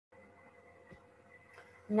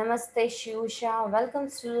Namaste Shusha. Welcome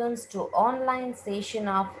students to online session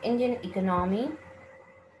of Indian economy.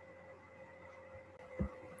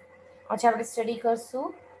 आज આપણે study કરશું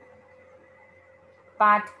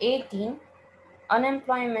part 18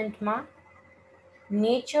 unemploymentમાં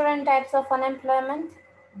nature and types of unemployment.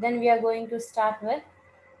 Then we are going to start with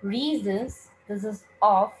reasons this is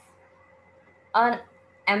of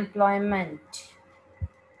unemployment.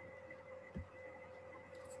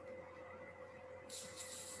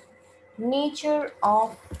 Nature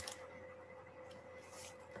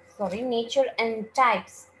and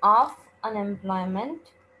types of unemployment.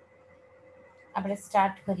 આપણે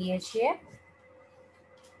start કરીએ છીએ.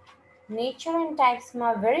 Nature and types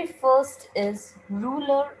my very first is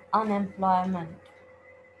rural unemployment.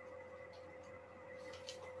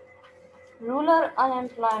 Rural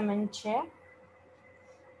unemployment છે.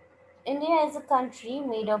 India is a country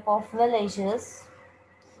made up of villages.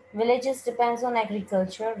 Villages depends on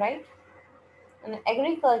agriculture, right? And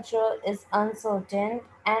agriculture is uncertain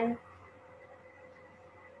and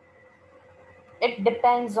it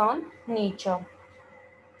depends on nature.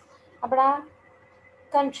 આપણા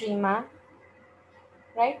countryમાં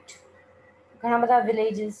right ઘણા બધા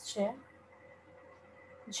villages છે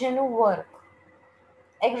જેનું work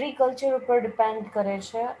agriculture ઉપર depend કરે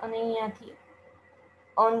છે અને અહીંયાથી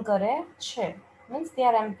earn કરે છે. Means they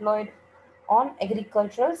are employed on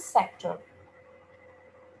agricultural sector.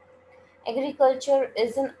 Agriculture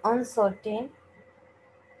is an uncertain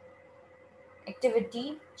activity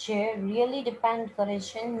જે really depend કરે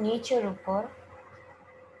છે nature ઉપર.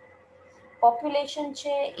 Population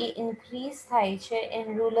છે એ increase થાય છે in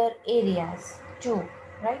rural areas too,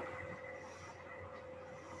 right?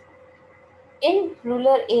 In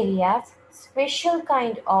rural areas, special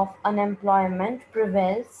kind of unemployment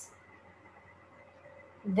prevails.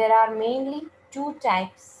 There are mainly two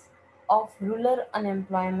types of rural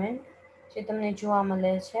unemployment જે તમને જોવા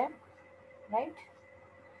મળે છે, right?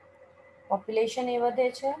 Population એ વધે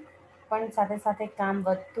છે પણ સાથે સાથે કામ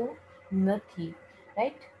વધતું નથી,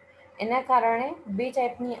 right? એના કારણે બે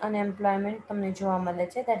ટાઈપની unemployment તમને જોવા મળે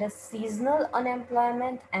છે, that is seasonal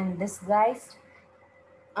unemployment and disguised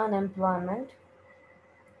unemployment.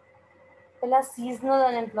 પહેલા seasonal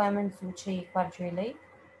unemployment શું છે એકવાર જોઈ લઈ.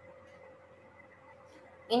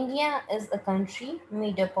 India is a country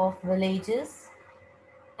made up of villages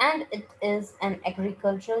and it is an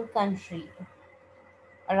agricultural country.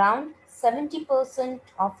 Around 70%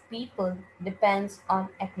 of people depends on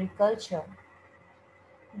agriculture.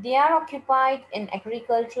 They are occupied in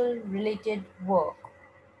agricultural related work.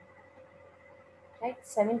 Right?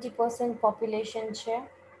 70% population છે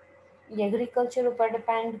એ agriculture ઉપર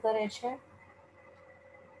depend કરે છે.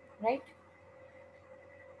 Right?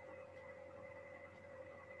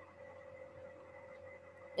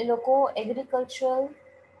 એ લોકો agricultural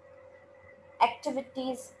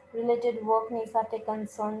activities related work ની સાથે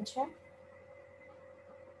concern છે.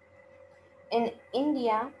 In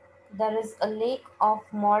India, there is a lack of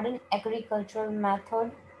modern agricultural method.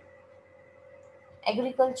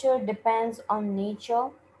 Agriculture depends on nature.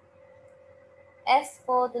 As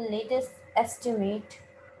per the latest estimate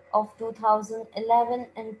of 2011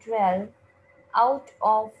 and 12, out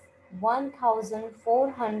of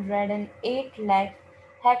 1,408 lakh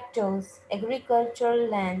hectares agricultural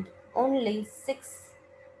land, only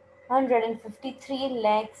 653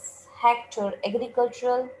 lakhs hectare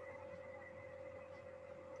agricultural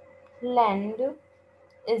land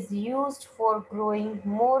is used for growing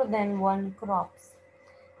more than one crops.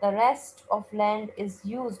 The rest of land is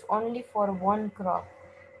used only for one crop.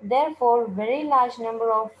 Therefore, very large number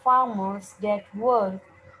of farmers get work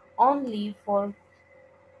only for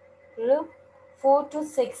 4 to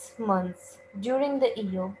 6 months during the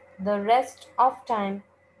year. The rest of time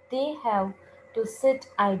they have to sit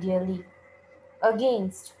idly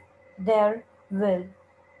against their will.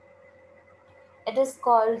 It is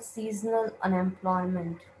called seasonal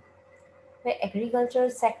unemployment. The agriculture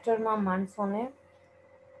sector માં માણસોને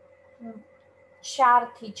 4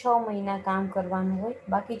 થી 6 મહિના કામ કરવાનું હોય,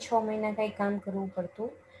 બાકી 6 મહિના કંઈ કામ કરવું પડતું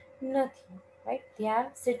નથી, right? They are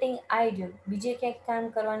sitting idle. બીજે ક્યાંક કામ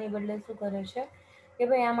કરવાની બદલે શું કરે છે કે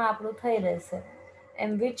ભાઈ આમાં આપણું થઈ રહેશે એમ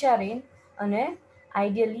વિચારી અને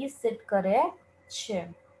આઈડિયલી સિટ કરે છે,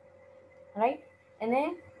 રાઈટ? એને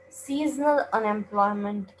સિઝનલ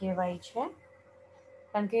અનએમ્પ્લોયમેન્ટ કહેવાય છે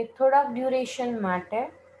કારણ કે થોડાક ડ્યુરેશન માટે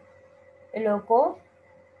એ લોકો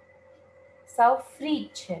સાવ ફ્રી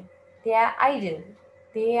છે. They are idle.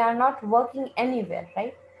 They are not working anywhere,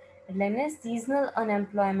 right? એટલે એને seasonal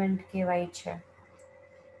unemployment કહેવાય છે.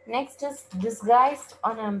 Next is disguised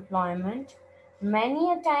unemployment.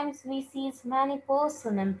 Many a times we see many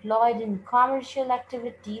persons employed in commercial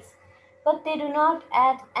activities, but they do not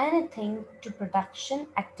add anything to production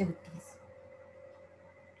activities.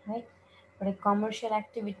 Right, આપણે commercial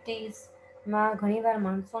એક્ટિવિટીઝમાં ઘણીવાર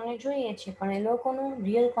માણસોને જોઈએ છીએ પણ એ લોકોનું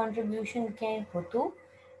રિયલ કોન્ટ્રીબ્યુશન ક્યાંય હોતું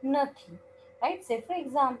નથી. રાઈટ, સે ફોર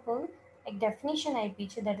એક્ઝામ્પલ એક ડેફિનેશન આપી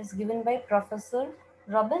છે that is given by Professor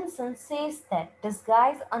Robinson says that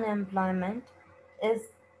disguised unemployment is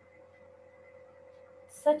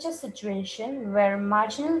such a situation where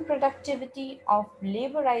marginal productivity of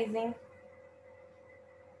laborizing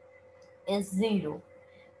is zero.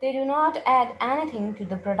 They do not add anything to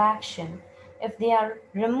the production. If they are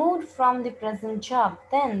removed from the present job,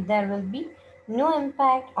 then there will be no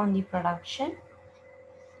impact on the production.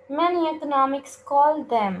 Many economics call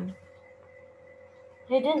them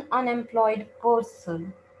hidden unemployed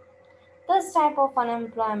person. This type of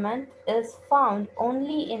unemployment is found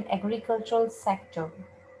only in agricultural sector.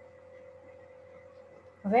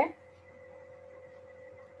 Where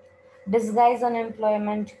disguise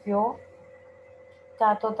unemployment kyo ka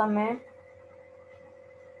to tame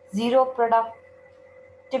zero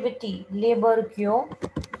productivity labor kyo,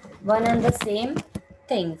 one and the same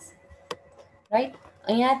things. Right,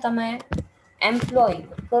 અહીંયા તમે employ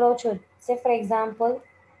કરો છો, સે for example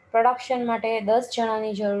production માટે 10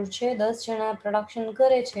 જણાની જરૂર છે, 10 જણા પ્રોડક્શન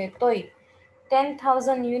કરે છે તોય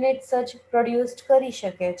 10,000 યુનિટ્સ જ પ્રોડ્યુસ્ડ કરી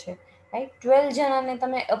શકે છે. રાઈટ, 12 જણાને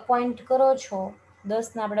તમે અપોઇન્ટ કરો છો,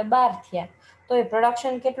 10ના આપણે 12 થયા, તો એ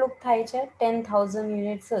પ્રોડક્શન કેટલું થાય છે? 10,000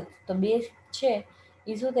 યુનિટ્સ જ. તો બે છે એ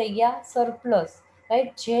શું થઈ ગયા? સરપ્લસ.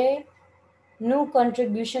 રાઈટ, જેનું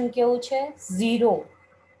કન્ટ્રીબ્યુશન કેવું છે? ઝીરો.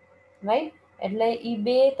 રાઈટ, એટલે એ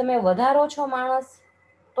બે તમે વધારો છો માણસ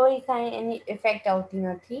તોય કાંઈ એની ઇફેક્ટ આવતી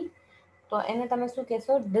નથી. તો એને તમે શું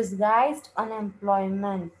કહેશો? ડિસગાઇઝડ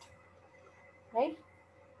unemployment. Right,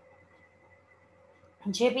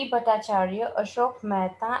 JP Bhattacharya, Ashok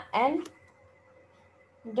Mehta and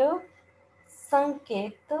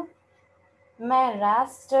સંકેત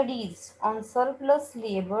Mehra's studies on surplus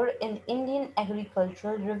labor in Indian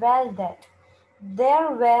agriculture revealed that there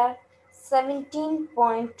were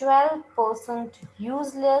 17.12%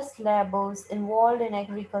 useless laborers involved in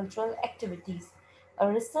agricultural activities. A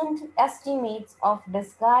recent estimates of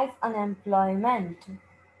disguised unemployment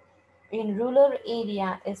in rural area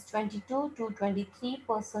is 22 to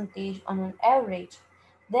 23% on an average.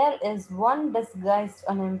 There is one disguised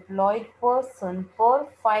unemployed person per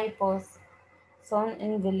 5%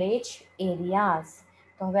 in village areas.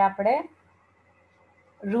 તો હવે આપણે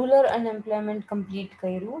rural unemployment complete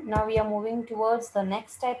કર્યું. Now we are moving towards the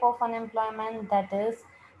next type of unemployment, that is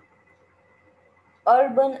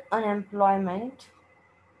urban unemployment.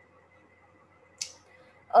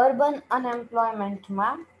 Urban unemployment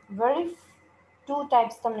માં very two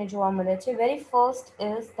types તમને જોવા મળે છે. Very first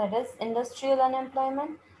is that is industrial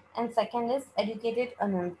unemployment and second is educated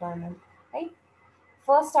unemployment. Right?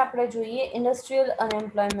 First આપણે જોઈએ industrial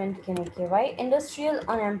unemployment કેને કહેવાય. Industrial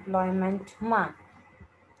અનએમ્પ્લોયમેન્ટમાં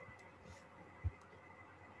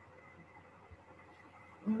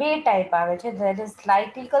બે ટાઈપ આવે છે, ધેટ ઇઝ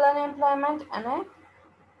સાયક્લિકલ અનએમ્પ્લોયમેન્ટ અને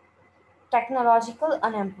technological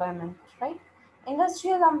unemployment. Right,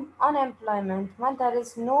 industrial unemployment there is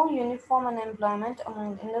no uniform unemployment among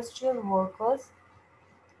industrial workers,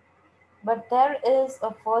 but there is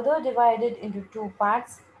a further divided into two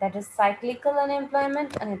parts, that is cyclical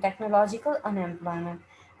unemployment and technological unemployment.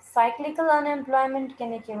 Cyclical unemployment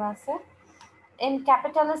kene kehvase? In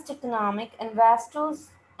capitalist economic, investors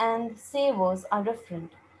and savers are different.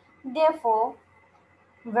 Therefore,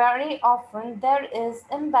 very often there is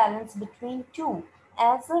imbalance between two.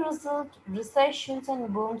 As a result, recessions and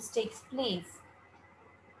booms takes place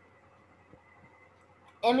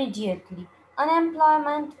immediately.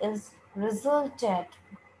 Unemployment is resulted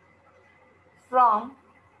from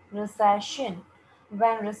recession.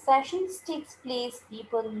 When recessions takes place,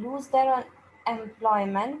 people lose their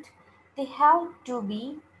employment. They have to be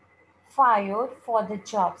fired for the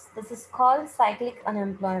jobs. This is called cyclic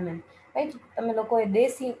unemployment. Right? તમે લોકોએ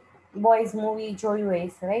દેશી boys movie જોયું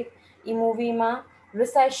હશે, right? એ મૂવીમાં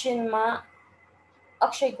રિસેશનમાં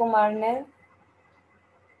અક્ષય કુમારને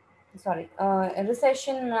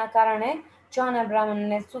રિસેશનના કારણે John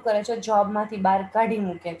અબ્રાહમને શું કરે છે? જોબમાંથી બહાર કાઢી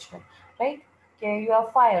મૂકે છે. રાઈટ, કે યુ આર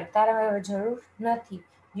ફાયર, તારે હવે જરૂર નથી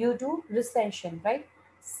ડ્યુ ટુ રિસેશન. રાઈટ,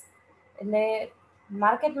 એટલે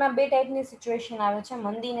માર્કેટમાં બે ટાઈપની સિચ્યુએશન આવે છે,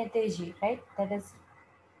 મંદી ને તેજી. રાઈટ, દેટ ઇઝ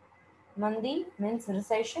મંદી મીન્સ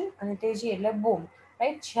રિસેશન અને તેજી એટલે બૂમ.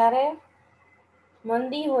 રાઈટ, જ્યારે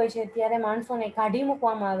મંદી હોય છે ત્યારે માણસોને કાઢી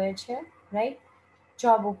મૂકવામાં આવે છે, રાઈટ,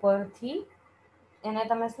 જોબ ઉપરથી. એને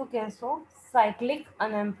તમે શું કહેશો? cyclic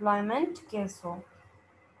unemployment કહેશો.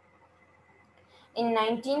 In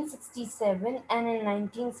 1967 and in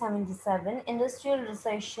 1977, industrial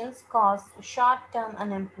recessions caused short-term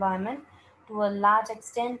unemployment to a large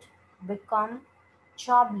extent become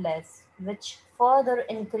jobless, which further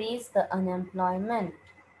increased the unemployment.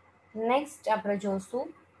 Next આપણે જોશું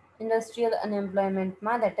industrial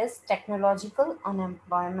unemploymentમાં, that is technological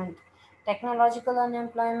unemployment. Technological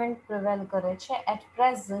unemployment prevail કરે છે. At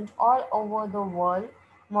present, all over the world,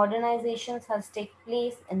 modernizations has take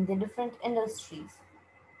place in the different industries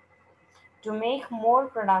to make more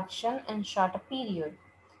production in shorter period.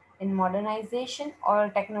 In modernization, all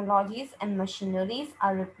technologies and machineries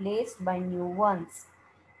are replaced by new ones.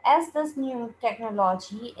 As this new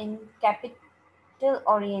technology in capital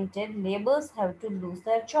oriented, laborers have to lose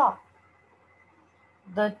their job.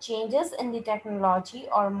 The changes in the technology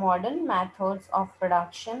or modern methods of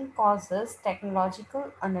production causes technological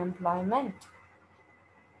unemployment.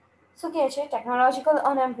 શું કહે છે technological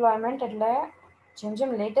unemployment એટલે જેમ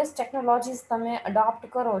જેમ latest technologies તમે adopt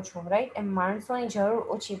કરો છો, right, એમ માણસોની જરૂર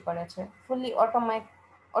ઓછી પડે છે. ફૂલ્લી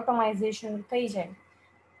ઓટોમાઇઝેશન થઈ જાય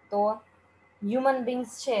તો હ્યુમન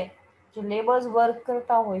બિંગ્સ છે, જે લેબર્સ વર્ક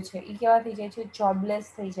કરતા હોય છે, એ કેવા થઈ જાય છે? જોબલેસ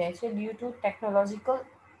થઈ જાય છે due to technological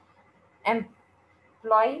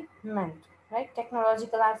employment, right.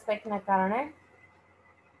 Technological આસ્પેક્ટના કારણે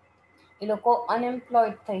એ લોકો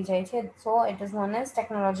અનએમ્પ્લોયડ થઈ જાય છે. So it is known as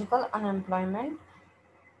technological unemployment.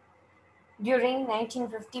 During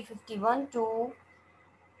 1950-51 to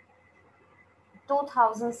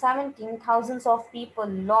 2017, thousands of people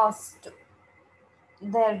lost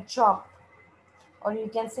their job, or you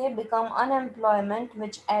can say become unemployment,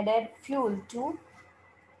 which added fuel to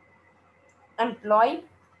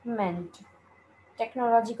employment.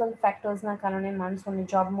 Technological ફેક્ટર્સના કારણે માણસોને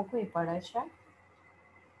job મૂકવી પડે છે.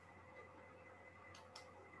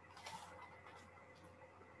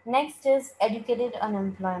 Next is educated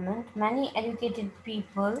unemployment. Many educated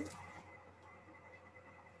people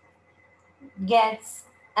gets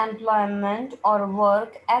employment or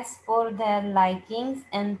work as per their likings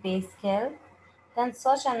and pay scale. Then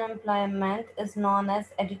such unemployment is known as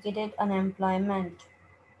educated unemployment.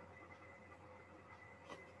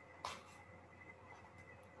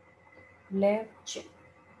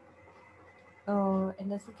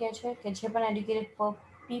 એટલે શું કહે છે કે જે પણ એડ્યુકેટેડ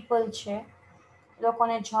પીપલ છે એ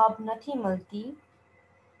લોકોને જોબ નથી મળતી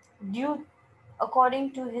due according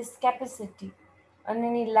to his capacity અને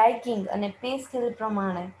એની લાઇકિંગ અને પે સ્કેલ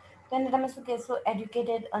પ્રમાણે, તો એને તમે શું કહેશો?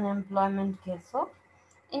 એડ્યુકેટેડ અનએમ્પ્લોયમેન્ટ કહેશો.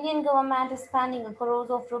 Indian government is spending a crores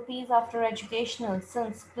of rupees after educational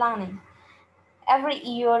since planning. Every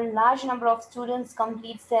year, large number of students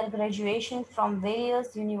complete their graduation from various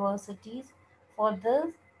universities. For this,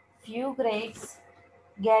 few grades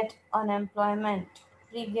get unemployment.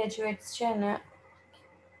 Pre-graduates છે ને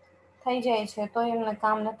થઈ જાય છે તો એમને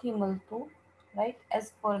કામ નથી મળતું, right, as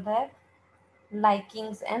per their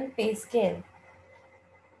likings and pay scale.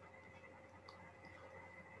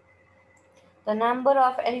 The number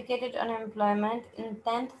of educated unemployment in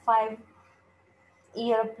 10th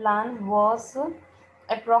 5-year plan was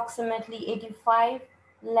approximately 85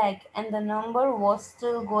 lakh, and the number was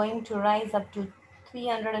still going to rise up to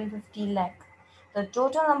 350 lakh. The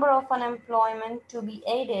total number of unemployment to be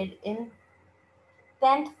added in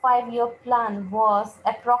 10th 5-year plan was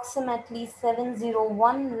approximately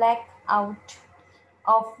 701 lakh, out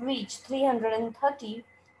of which 330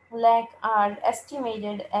 lakh are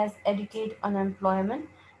estimated as educate unemployment.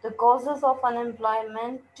 The causes of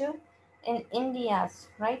unemployment in India's,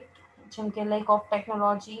 right, જેમ કે lack of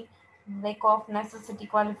technology, lack of necessity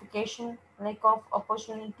qualification, lack of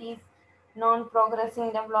opportunities, non-progressing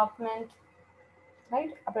development,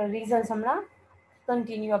 right. આપણે reasons હમણાં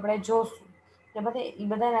continue આપણે જોશું કે એ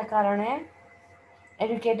બધાના કારણે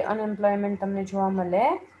educate unemployment તમને જોવા મળે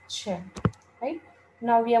છે, right.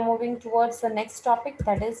 Now we are moving towards the next topic,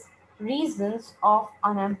 that is reasons of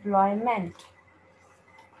unemployment,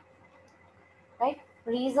 right.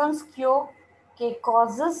 Reasons kyo કે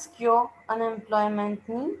causes kyo unemployment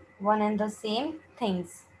ની one and the same things.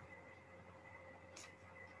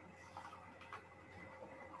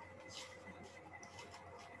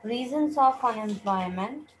 Reasons of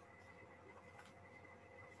unemployment.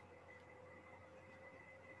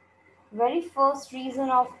 Very first reason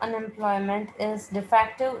of unemployment is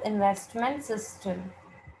defective investment system.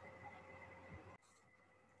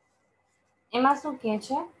 એમાં શું કહે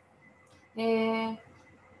છે કે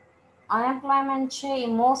unemployment છે એ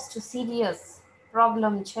most serious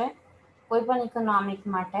problem છે કોઈ પણ ઇકોનોમિક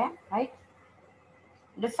માટે, રાઈટ.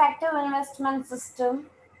 ડિફેક્ટિવ ઇન્વેસ્ટમેન્ટ સિસ્ટમ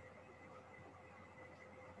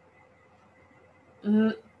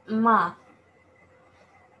માં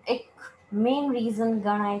મેઇન રીઝન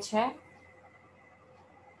ગણાય છે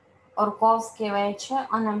ઓર કોઝ કહેવાય છે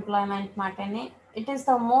unemployment માટેને. It is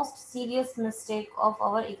the most serious mistake of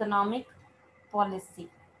our economic policy,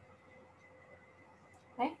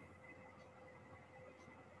 right.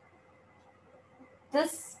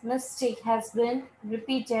 This mistake has been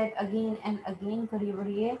repeated again and again. ઘડી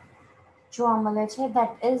ઘડીએ જોવા મળે છે.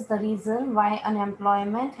 That is the reason why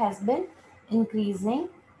unemployment has been increasing.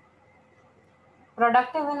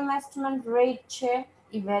 Productive investment rate છે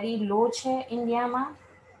એ very low છે ઇન્ડિયામાં.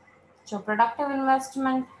 જો productive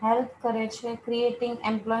investment help કરે છે ક્રિએટિંગ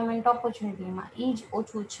એમ્પ્લોયમેન્ટ ઓપોર્ચ્યુનિટીમાં, એ જ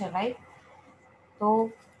ઓછું છે, રાઈટ. તો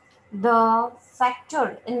the sector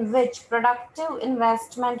in which productive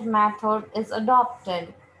investment method is adopted,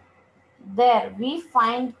 there we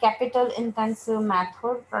find capital intensive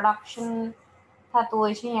method production થતું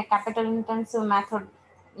હોય છે. અહીંયા capital intensive method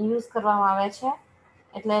યુઝ કરવામાં આવે છે,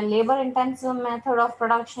 એટલે labour intensive method of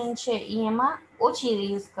production છે એ એમાં ઓછી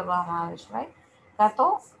યુઝ કરવામાં આવે છે, રાઈટ. કાં તો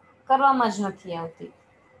કરવામાં જ નથી આવતી.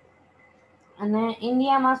 અને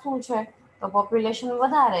ઇન્ડિયામાં શું છે, તો પોપ્યુલેશન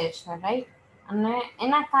વધારે છે, રાઈટ. અને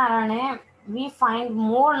એના કારણે વી find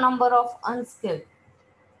more number of unskilled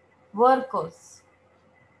workers,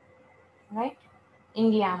 right,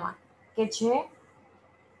 ઇન્ડિયામાં, કે જે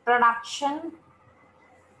પ્રોડક્શન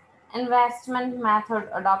ઇન્વેસ્ટમેન્ટ મેથડ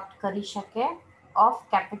અડોપ્ટ કરી શકે of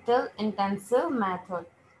capital intensive method,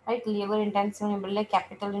 right. Labour ઇન્ટેન્સિવને બદલે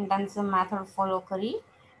કેપિટલ ઇન્ટેન્સિવ મેથડ ફોલો કરી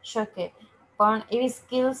શકે. પણ એવી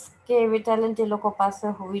સ્કિલ્સ કે એવી ટેલેન્ટ એ લોકો પાસે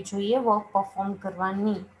હોવી જોઈએ વર્ક પરફોર્મ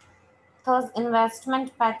કરવાની. Thus, investment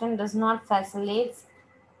pattern does not facilitate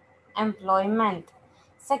employment.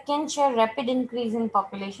 Second છે rapid increase in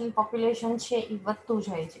population. Population છે એ વધતું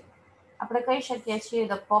જાય છે. આપણે કહી શકીએ છીએ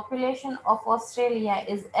the population of Australia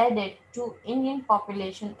is added two Indian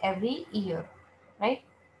population every year, right.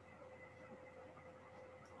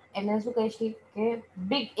 એટલે શું કહે છે કે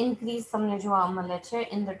બિગ ઇન્ક્રીઝ તમને જોવા મળે છે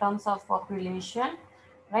in the terms of population,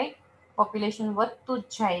 right. Population વધતું જ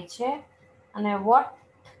જાય છે. અને વોટ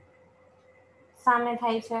સામે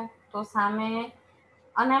થાય છે, તો સામે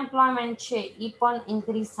અનએમ્પ્લોયમેન્ટ છે એ પણ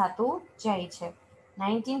ઇન્ક્રીઝ થતું જાય છે.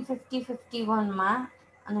 1950-51માં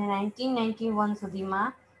અને 1991 સુધીમાં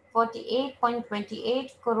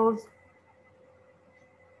 48.28 crore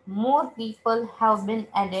more people have been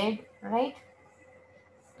added, right.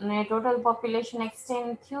 અને ટોટલ પોપ્યુલેશન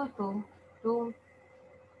એક્સટેન્ડ થયું હતું ટુ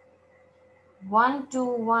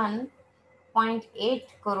 121.8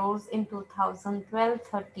 crores in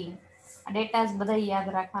 2012-13. આ ડેટા બધા યાદ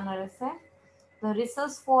રાખવાના રહેશે. The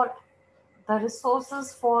resources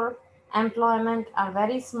for employment are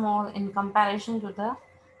very small in comparison to the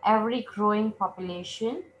every growing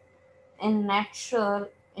population. In natural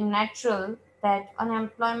that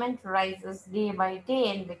unemployment rises day by day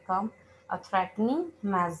and become a threatening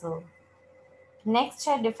measure. Next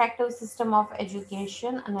છે defective system of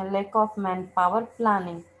education and a lack of manpower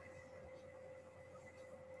planning.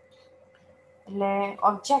 એટલે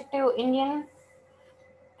objective Indian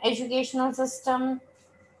educational system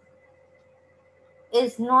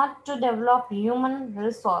is not to develop human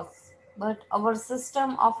resource, but our system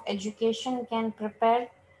of education can prepare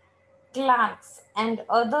clerks and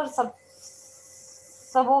other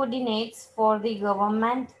subordinates for the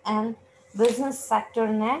government and business sector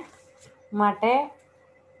ને માટે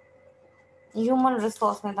human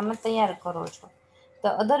resource ને તમે તૈયાર કરો છો.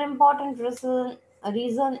 The other important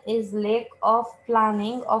reason is lack of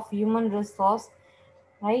planning of human resource,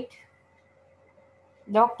 right.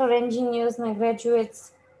 Doctor, engineers and graduates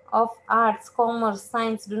of arts, commerce,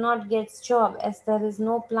 science do not get job as there is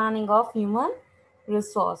no planning of human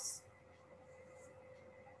resource.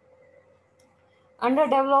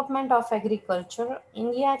 Underdevelopment of agriculture.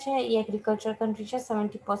 India છે એ agriculture country છે.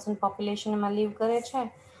 70% population એમાં live કરે છે,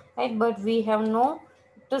 right. But we have no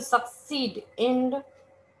to succeed in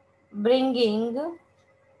bringing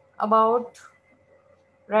about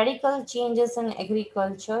radical changes in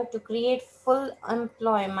agriculture to create full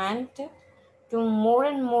employment to more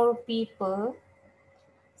and more people.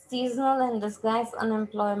 Seasonal and disguised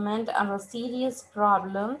unemployment are serious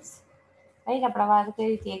problems, right. આપણે વાત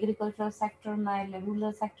કરી હતી agriculture સેક્ટરમાં, એટલે rural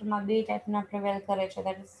સેક્ટરમાં બે ટાઈપના prevail કરે છે,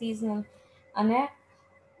 દેટ ઇઝ સિઝનલ અને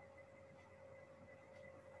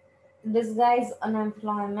ડિસ્ગાઇઝ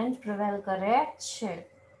અનએમ્પ્લોયમેન્ટ પ્રિવેલ કરે છે.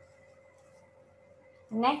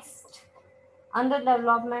 Next, under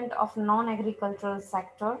development of non agricultural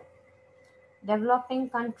sector. Developing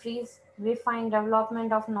countries, we find development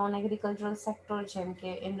of non-agricultural sector જેમ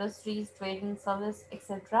કે industries, trade and service, etc.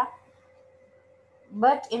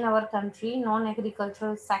 But in our country,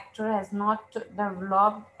 non-agricultural sector has not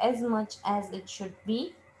developed as much as it should be,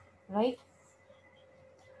 right?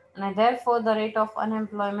 and therefore the rate of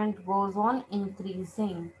unemployment goes on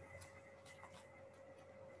increasing.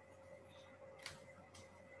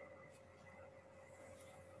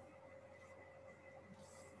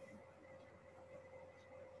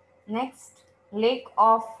 Next, lack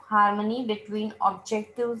of harmony between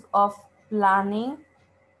objectives of planning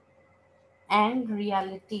and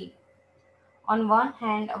reality. On one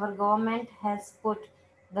hand, our government has put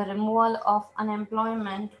the removal of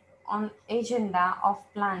unemployment on agenda of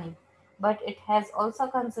planning, but it has also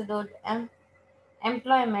considered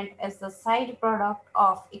employment as the side product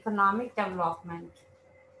of economic development.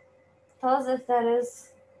 Thus, if there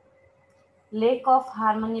is lack of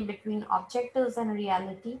harmony between objectives and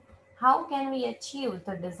reality, how can we achieve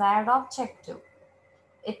the desired objective?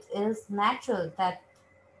 It is natural that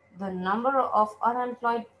the number of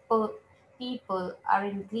unemployed people are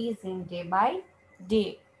increasing day by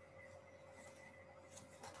day.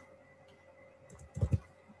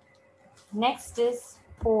 Next is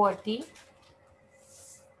poverty.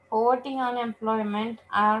 Poverty and unemployment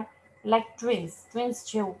are like twins. Twins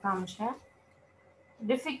જેવું કામ છે.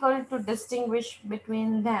 Difficult to distinguish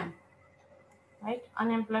between them. Right?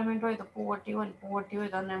 Unemployment હોય તો poverty હોય, poverty હોય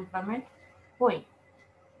તો unemployment હોય.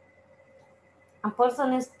 A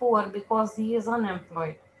person is poor because he is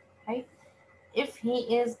unemployed. Right? If he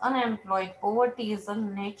is unemployed, poverty is a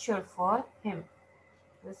nature for him.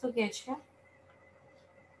 શું કહે છે?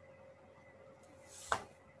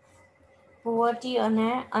 Poverty and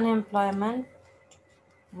unemployment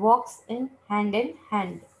walks in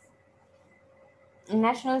hand.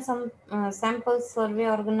 National Sample Survey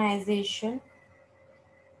Organization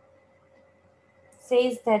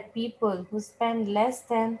says that people who spend less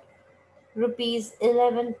than rupees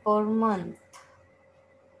 11 per month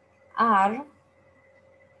are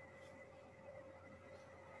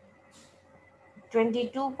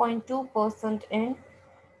 22.2% in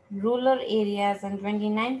rural areas and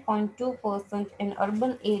 29.2% in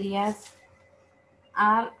urban areas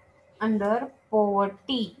are under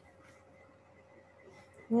poverty.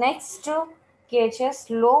 Next કે છે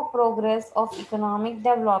slow progress of economic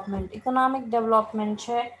development. Economic development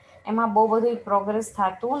છે એમાં બહુ બધું progress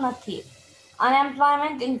થતું નથી.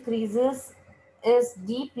 Unemployment increases is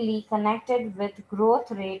deeply connected with growth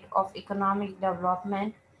rate of economic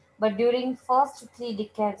development, but during first 3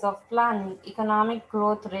 decades of planning, economic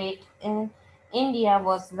growth rate in India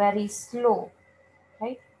was very slow,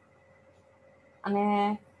 right? અને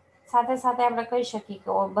સાથે સાથે આપણે કહી શકીએ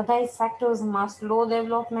કે બધાય સેક્ટર્સમાં સ્લો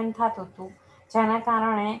ડેવલપમેન્ટ થતું હતું, જેના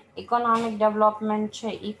કારણે ઇકોનોમિક ડેવલપમેન્ટ છે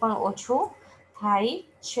એ પણ ઓછું થાય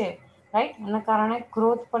છે. રાઈટ, એના કારણે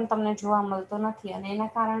ગ્રોથ પણ તમને જોવા મળતો નથી અને એના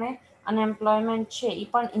કારણે અનએમ્પ્લોયમેન્ટ છે એ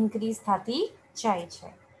પણ ઇન્ક્રીઝ થતી જાય છે.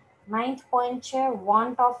 9th પોઈન્ટ છે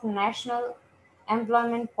want of national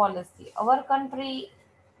employment policy. Our country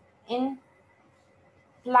in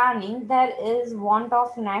planning, there is want of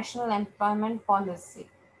national employment policy.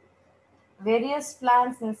 Various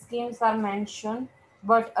plans and schemes are mentioned,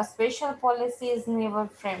 but a special policy is never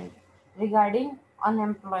framed regarding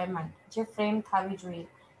unemployment. જે frame થવી જોઈએ.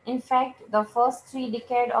 In fact, the first 3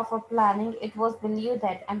 decades of a planning, it was believed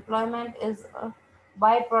that employment is a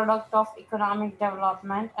byproduct of economic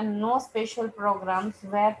development and no special programs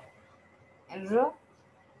were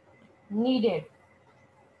needed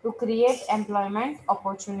to create employment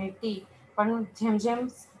opportunity. પણ જેમ જેમ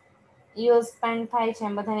years spend થાય છે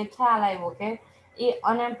એમ બધાને ખ્યાલ આવ્યો કે એ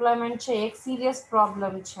unemployment છે એક સિરિયસ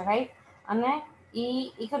પ્રોબ્લેમ છે, રાઈટ, અને એ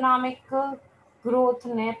ઇકોનોમિક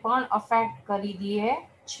ગ્રોથને પણ અફેક્ટ કરી દે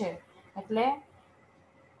છે. એટલે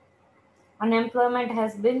unemployment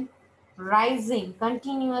has been rising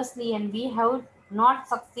continuously and we have not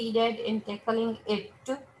succeeded in tackling it,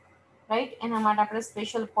 right. એના માટે આપણે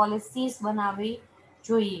સ્પેશિયલ પોલિસીસ બનાવવી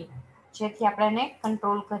જોઈએ જેથી આપણે એને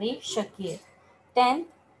કંટ્રોલ કરી શકીએ. 10th,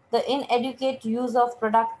 the inadequate use of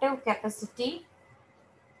productive capacity.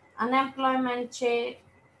 Unemployment છે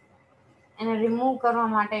એને રિમૂવ કરવા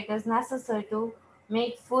માટે it is necessary to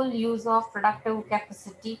make full use of productive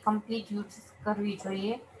capacity, complete use કરવી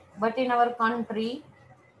જોઈએ. But in our country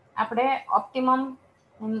આપણે ઓપ્ટિમમ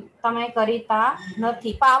તમે કરીતા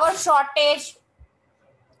નથી. Power shortage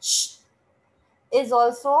is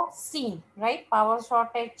also seen, right? Power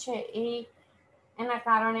shortage છે એ એના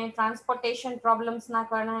કારણે ટ્રાન્સપોર્ટેશન પ્રોબ્લેમ્સના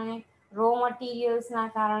કારણે રો મટીરિયલ્સના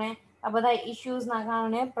કારણે આ બધા ઇશ્યુઝના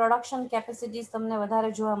કારણે પ્રોડક્શન કેપેસિટીઝ તમને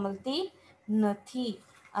વધારે જોવા મળતી નથી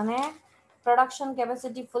અને પ્રોડક્શન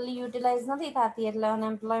કેપેસિટી ફૂલી યુટિલાઇઝ નથી થતી એટલે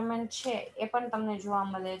અનએમ્પ્લોયમેન્ટ છે એ પણ તમને જોવા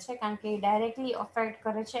મળે છે કારણ કે એ ડાયરેક્ટલી અફેક્ટ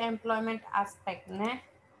કરે છે employment આસ્પેક્ટને.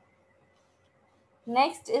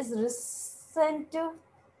 Next is recent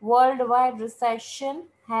worldwide recession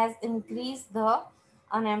has increased the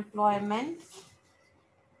unemployment.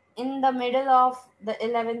 In the middle of the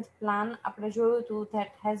 11th plan, આપણે જોયું હતું that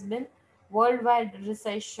has been worldwide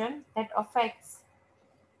recession that affects,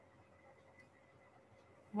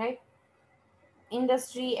 right,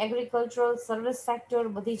 industry, agricultural, service sector,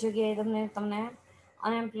 બધી જગ્યાએ તમને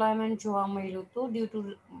unemployment જોવા મળ્યું હતું due to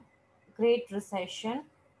great recession.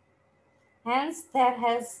 Hence, there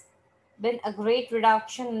has been a great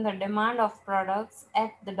reduction in the demand of products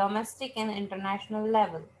at the domestic and international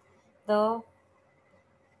level. The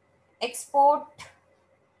export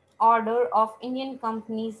order of Indian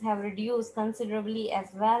companies have reduced considerably as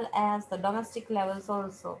well as the domestic levels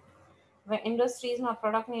also. Where ઇન્ડસ્ટ્રીઝમાં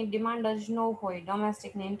પ્રોડક્ટની demand જ ન હોય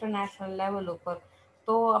domestic ને international level ઉપર,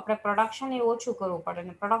 તો આપણે production એ ઓછું કરવું પડે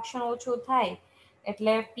ને પ્રોડક્શન ઓછું થાય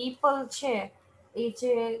એટલે પીપલ છે એ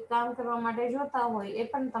જે કામ કરવા માટે જોતા હોય એ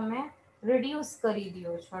પણ તમે રિડ્યુસ કરી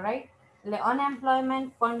દો છો, રાઈટ? એટલે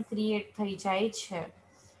અનએમ્પ્લોયમેન્ટ પણ ક્રિએટ થઈ જાય છે.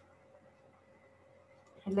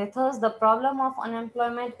 એટલે thus the problem of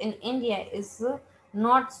unemployment in India is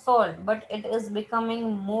not solved, but it is becoming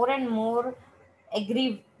more and more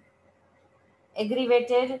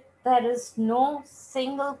aggravated. There is no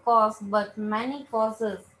single cause, but many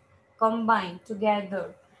causes combined together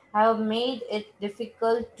have made it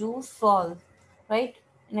difficult to solve. Right?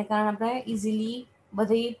 એને કારણે આપણે easily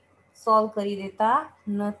બધી solve કરી દેતા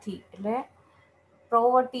નથી. એટલે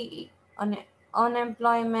poverty અને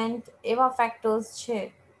unemployment એવા ફેક્ટર્સ છે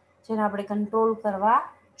જેને આપણે કંટ્રોલ કરવા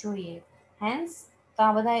જોઈએ. હેન્સ તો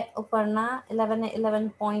આ બધા ઉપરના 11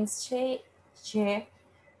 પોઈન્ટ્સ છે જે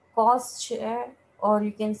cause or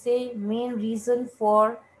you can say main reason for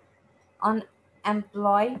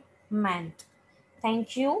unemployment. Thank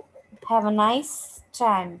you. Have a nice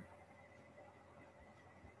time.